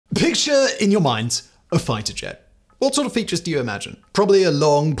Picture in your mind a fighter jet. What sort of features do you imagine? Probably a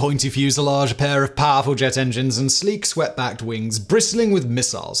long, pointy fuselage, a pair of powerful jet engines, and sleek, sweat-backed wings bristling with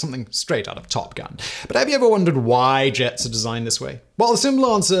missiles, something straight out of Top Gun. But have you ever wondered why jets are designed this way? Well, the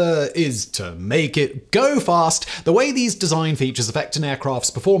simple answer is to make it go fast. The way these design features affect an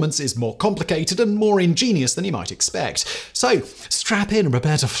aircraft's performance is more complicated and more ingenious than you might expect. So, strap in and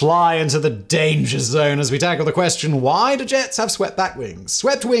prepare to fly into the danger zone as we tackle the question, why do jets have swept-back wings?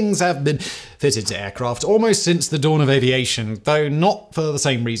 Swept wings have been fitted to aircraft almost since the dawn of aviation, though not for the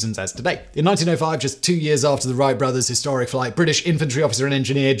same reasons as today. In 1905, just 2 years after the Wright brothers' historic flight, British infantry officer and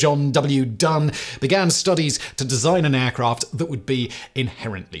engineer John W. Dunn began studies to design an aircraft that would be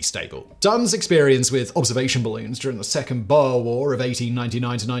inherently stable. Dunn's experience with observation balloons during the Second Boer War of 1899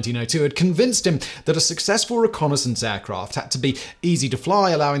 to 1902 had convinced him that a successful reconnaissance aircraft had to be easy to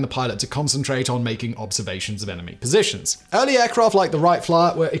fly, allowing the pilot to concentrate on making observations of enemy positions. Early aircraft like the Wright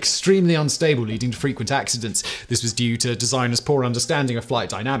Flyer were extremely unstable, leading to frequent accidents. This was due to designers' poor understanding of flight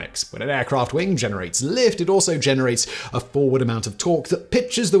dynamics. When an aircraft wing generates lift, it also generates a forward amount of torque that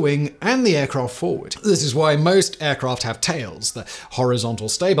pitches the wing and the aircraft forward. This is why most aircraft have tails. The horizontal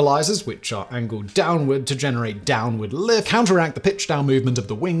stabilizers, which are angled downward to generate downward lift, counteract the pitch-down movement of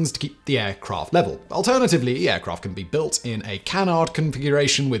the wings to keep the aircraft level. Alternatively, aircraft can be built in a canard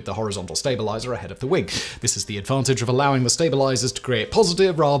configuration with the horizontal stabilizer ahead of the wing. This is the advantage of allowing the stabilizers to create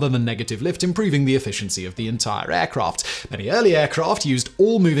positive rather than negative lift, improving the efficiency of the entire aircraft. Many early aircraft used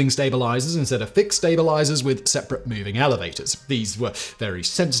all moving stabilizers instead of fixed stabilizers with separate moving elevators. These were very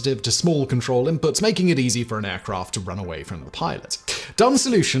sensitive to small control inputs, making it easy for an aircraft to run away from the pilot. Dunn's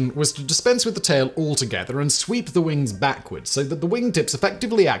solution was to dispense with the tail altogether and sweep the wings backwards so that the wingtips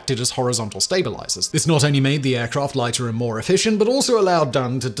effectively acted as horizontal stabilizers. This not only made the aircraft lighter and more efficient, but also allowed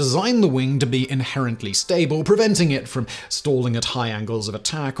Dunn to design the wing to be inherently stable, preventing it from stalling at high angles of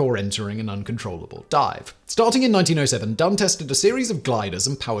attack or entering an uncontrollable dive. Starting in 1907, Dunn tested a series of gliders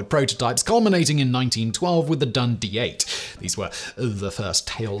and powered prototypes, culminating in 1912 with the Dunn D8. These were the first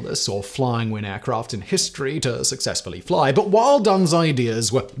tailless or flying-wing aircraft in history to successfully fly. But while Dunn's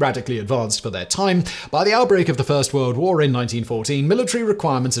ideas were radically advanced for their time, by the outbreak of the First World War in 1914, military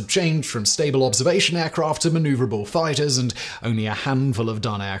requirements had changed from stable observation aircraft to maneuverable fighters, and only a handful of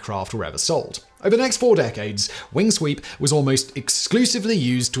Dunn aircraft were ever sold. Over the next 4 decades, wing sweep was almost exclusively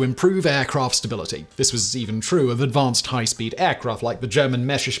used to improve aircraft stability. This was even true of advanced high-speed aircraft like the German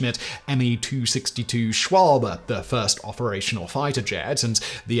Messerschmitt Me-262 Schwalbe, the first operational fighter jet, and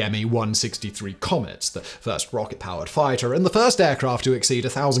the Me-163 Comet, the first rocket-powered fighter, and the first aircraft to exceed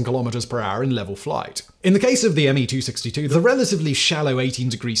 1,000 km/h in level flight. In the case of the Me-262, the relatively shallow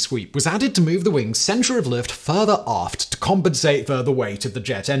 18-degree sweep was added to move the wing's center of lift further aft to compensate for the weight of the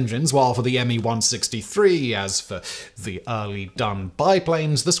jet engines, while for the Me-163, as for the early Dunn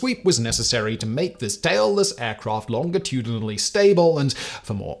biplanes, the sweep was necessary to make this tailless aircraft longitudinally stable. And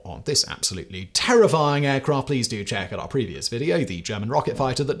for more on this absolutely terrifying aircraft, please do check out our previous video, the German rocket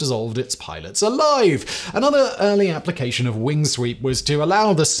fighter that dissolved its pilots alive. Another early application of wing sweep was to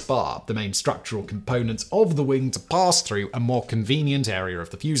allow the spar, the main structural component of the wing, to pass through a more convenient area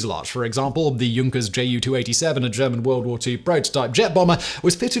of the fuselage. For example, the Junkers Ju-287, a German World War II prototype jet bomber,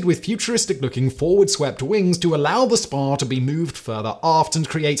 was fitted with futuristic-looking forward-swept wings to allow the spar to be moved further aft and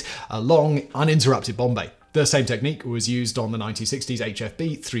create a long, uninterrupted bomb bay. The same technique was used on the 1960s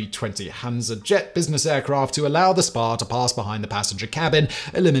HFB-320 Hansa jet business aircraft to allow the spar to pass behind the passenger cabin,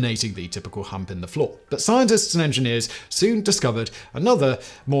 eliminating the typical hump in the floor. But scientists and engineers soon discovered another,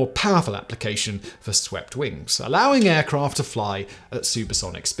 more powerful application for swept wings, allowing aircraft to fly at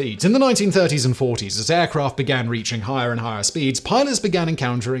supersonic speeds. In the 1930s and 40s, as aircraft began reaching higher and higher speeds, pilots began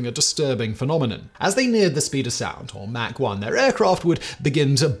encountering a disturbing phenomenon. As they neared the speed of sound, or Mach 1, their aircraft would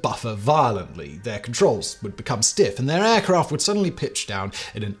begin to buffer violently. Their controls would become stiff, and their aircraft would suddenly pitch down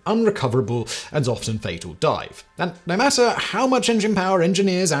in an unrecoverable and often fatal dive. And no matter how much engine power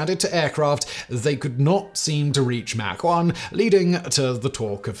engineers added to aircraft, they could not seem to reach Mach 1, leading to the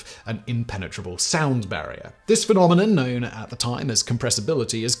talk of an impenetrable sound barrier. This phenomenon, known at the time as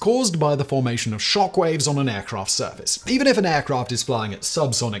compressibility, is caused by the formation of shock waves on an aircraft surface. Even if an aircraft is flying at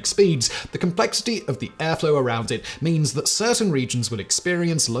subsonic speeds, the complexity of the airflow around it means that certain regions will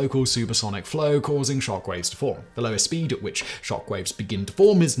experience local supersonic flow, causing shock shockwaves to form. The lowest speed at which shockwaves begin to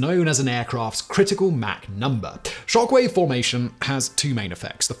form is known as an aircraft's critical Mach number. Shockwave formation has two main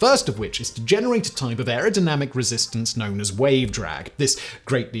effects, the first of which is to generate a type of aerodynamic resistance known as wave drag. This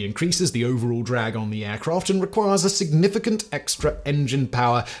greatly increases the overall drag on the aircraft and requires a significant extra engine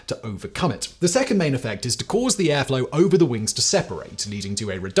power to overcome it. The second main effect is to cause the airflow over the wings to separate, leading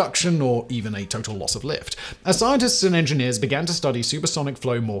to a reduction or even a total loss of lift. As scientists and engineers began to study supersonic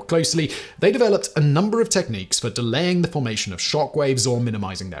flow more closely, they developed a number of techniques for delaying the formation of shockwaves or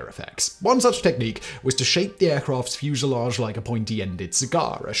minimizing their effects. One such technique was to shape the aircraft's fuselage like a pointy-ended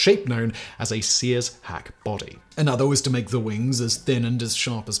cigar, a shape known as a Sears hack body. Another was to make the wings as thin and as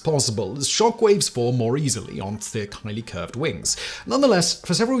sharp as possible, as shockwaves form more easily on thick, highly curved wings. Nonetheless,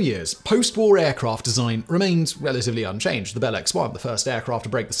 for several years, post-war aircraft design remained relatively unchanged. The Bell X-1, the first aircraft to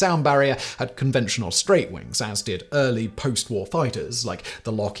break the sound barrier, had conventional straight wings, as did early post-war fighters like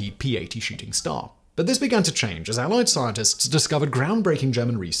the Lockheed P-80 Shooting Star. But this began to change as Allied scientists discovered groundbreaking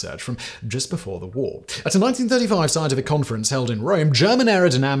German research from just before the war. At a 1935 scientific conference held in Rome, German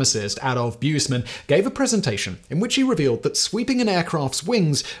aerodynamicist Adolf Busemann gave a presentation in which he revealed that sweeping an aircraft's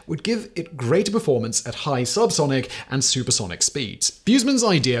wings would give it greater performance at high subsonic and supersonic speeds. Busemann's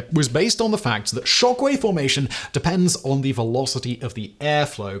idea was based on the fact that shockwave formation depends on the velocity of the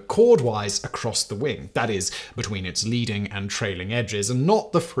airflow chordwise across the wing, that is, between its leading and trailing edges, and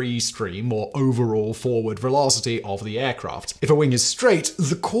not the free stream or overall forward velocity of the aircraft. If a wing is straight,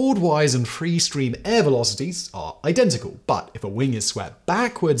 the chordwise and free stream air velocities are identical, but if a wing is swept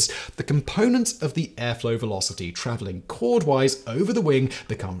backwards, the component of the airflow velocity traveling chordwise over the wing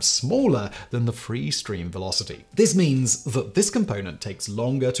becomes smaller than the free stream velocity. This means that this component takes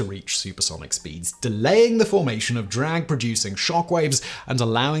longer to reach supersonic speeds, delaying the formation of drag-producing shockwaves and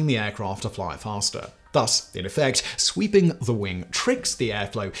allowing the aircraft to fly faster. Thus, in effect, sweeping the wing tricks the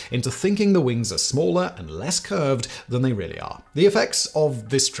airflow into thinking the wings are smaller and less curved than they really are. The effects of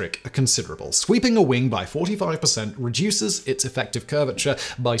this trick are considerable. Sweeping a wing by 45% reduces its effective curvature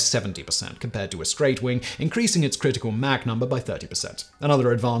by 70% compared to a straight wing, increasing its critical Mach number by 30%.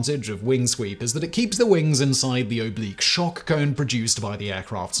 Another advantage of wing sweep is that it keeps the wings inside the oblique shock cone produced by the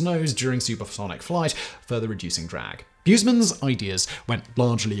aircraft's nose during supersonic flight, further reducing drag. Busemann's ideas went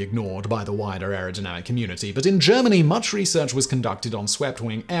largely ignored by the wider aerodynamic community, but in Germany, much research was conducted on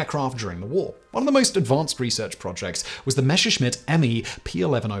swept-wing aircraft during the war. One of the most advanced research projects was the Messerschmitt Me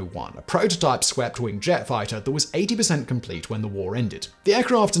P1101, a prototype swept-wing jet fighter that was 80% complete when the war ended. The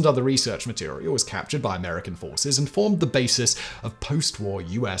aircraft and other research material was captured by American forces and formed the basis of post-war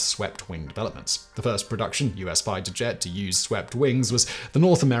US swept-wing developments. The first production US fighter jet to use swept wings was the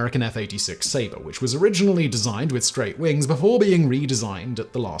North American F-86 Sabre, which was originally designed with straight wings before being redesigned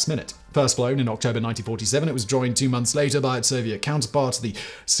at the last minute. First flown in October 1947, it was joined 2 months later by its Soviet counterpart, the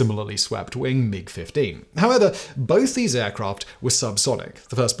similarly swept wing MiG-15. However, both these aircraft were subsonic.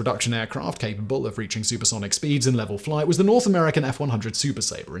 The first production aircraft capable of reaching supersonic speeds in level flight was the North American F-100 Super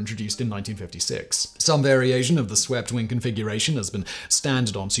Sabre, introduced in 1956. Some variation of the swept wing configuration has been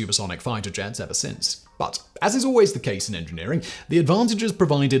standard on supersonic fighter jets ever since. But, as is always the case in engineering, the advantages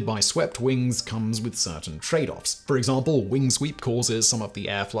provided by swept wings comes with certain trade-offs. For example, wing sweep causes some of the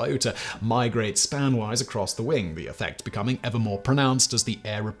airflow to migrate spanwise across the wing, the effect becoming ever more pronounced as the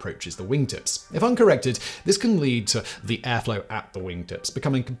air approaches the wingtips. If uncorrected, this can lead to the airflow at the wingtips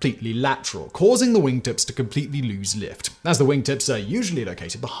becoming completely lateral, causing the wingtips to completely lose lift. As the wingtips are usually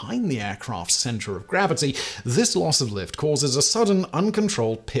located behind the aircraft's center of gravity, this loss of lift causes a sudden,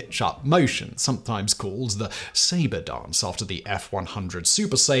 uncontrolled pitch-up motion, sometimes called the Sabre dance, after the F-100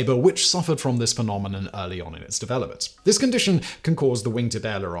 Super Sabre, which suffered from this phenomenon early on in its development. This condition can cause the wingtip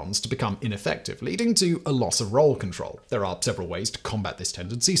ailerons to become ineffective, leading to a loss of roll control. There are several ways to combat this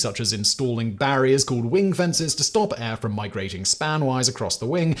tendency, such as installing barriers called wing fences to stop air from migrating spanwise across the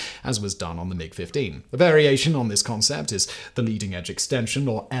wing, as was done on the MiG-15. A variation on this concept is the leading edge extension,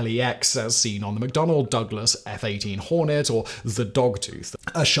 or LEX, as seen on the McDonnell Douglas F-18 Hornet or the Dogtooth,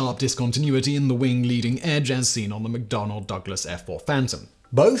 a sharp discontinuity in the wing leading edge as seen on the McDonnell Douglas F-4 Phantom.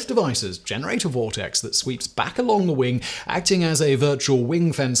 Both devices generate a vortex that sweeps back along the wing, acting as a virtual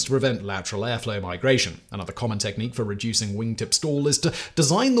wing fence to prevent lateral airflow migration. Another common technique for reducing wingtip stall is to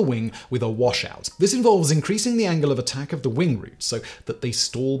design the wing with a washout. This involves increasing the angle of attack of the wing roots so that they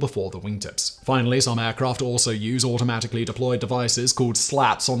stall before the wingtips. Finally, some aircraft also use automatically deployed devices called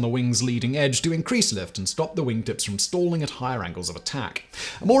slats on the wing's leading edge to increase lift and stop the wingtips from stalling at higher angles of attack.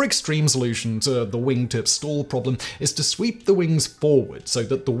 A more extreme solution to the wingtip stall problem is to sweep the wings forward so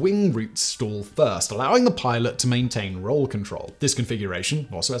that the wing roots stall first, allowing the pilot to maintain roll control. This configuration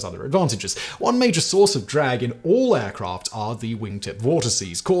also has other advantages. One major source of drag in all aircraft are the wingtip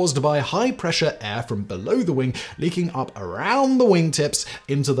vortices, caused by high-pressure air from below the wing leaking up around the wingtips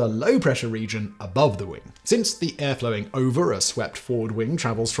into the low-pressure region above the wing. Since the air flowing over a swept forward wing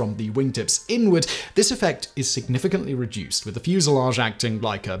travels from the wingtips inward, this effect is significantly reduced, with the fuselage acting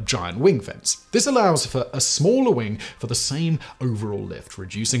like a giant wing fence. This allows for a smaller wing for the same overall lift,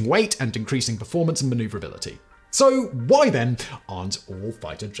 reducing weight and increasing performance and maneuverability. So why then aren't all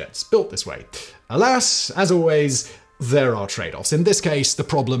fighter jets built this way? Alas, as always, there are trade-offs. In this case, the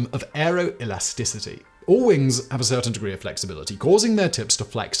problem of aeroelasticity. All wings have a certain degree of flexibility, causing their tips to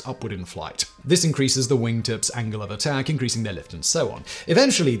flex upward in flight. This increases the wingtips' angle of attack, increasing their lift and so on.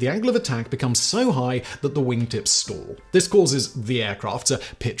 Eventually, the angle of attack becomes so high that the wingtips stall. This causes the aircraft to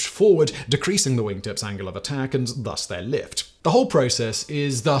pitch forward, decreasing the wingtips' angle of attack and thus their lift. The whole process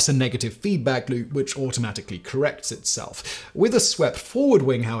is thus a negative feedback loop which automatically corrects itself. With a swept forward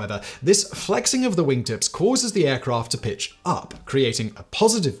wing, however, this flexing of the wingtips causes the aircraft to pitch up, creating a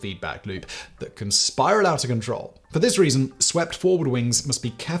positive feedback loop that can spiral out of control. For this reason, swept forward wings must be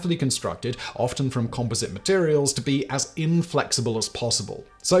carefully constructed, often from composite materials, to be as inflexible as possible.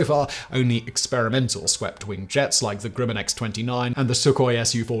 So far, only experimental swept-wing jets like the Grumman X-29 and the Sukhoi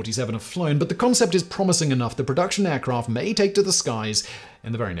Su-47 have flown, but the concept is promising enough that production aircraft may take to the skies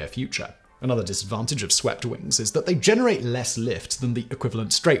in the very near future. Another disadvantage of swept wings is that they generate less lift than the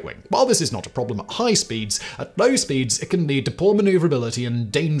equivalent straight wing. While this is not a problem at high speeds, at low speeds it can lead to poor maneuverability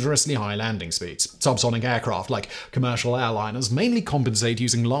and dangerously high landing speeds. Subsonic aircraft, like commercial airliners, mainly compensate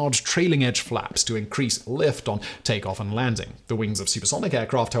using large trailing edge flaps to increase lift on takeoff and landing. The wings of supersonic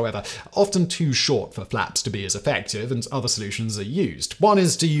aircraft, however, are often too short for flaps to be as effective, and other solutions are used. One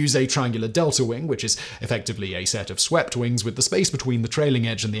is to use a triangular delta wing, which is effectively a set of swept wings with the space between the trailing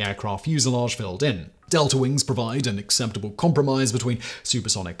edge and the aircraft fuselage filled in. Delta wings provide an acceptable compromise between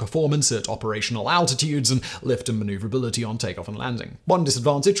supersonic performance at operational altitudes and lift and maneuverability on takeoff and landing. One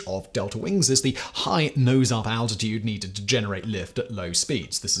disadvantage of delta wings is the high nose-up altitude needed to generate lift at low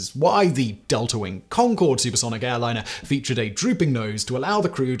speeds. This is why the Delta Wing Concorde supersonic airliner featured a drooping nose to allow the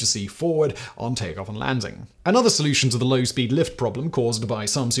crew to see forward on takeoff and landing. Another solution to the low-speed lift problem caused by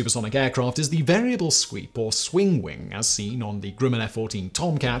some supersonic aircraft is the variable sweep or swing wing, as seen on the Grumman F-14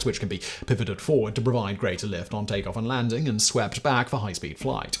 Tomcat, which can be pivoted forward to provide greater lift on takeoff and landing and swept back for high-speed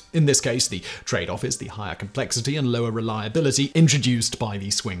flight. In this case, the trade-off is the higher complexity and lower reliability introduced by the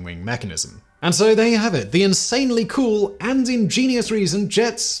swing wing mechanism. And so there you have it, the insanely cool and ingenious reason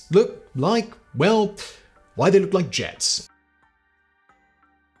jets look like, well, why they look like jets.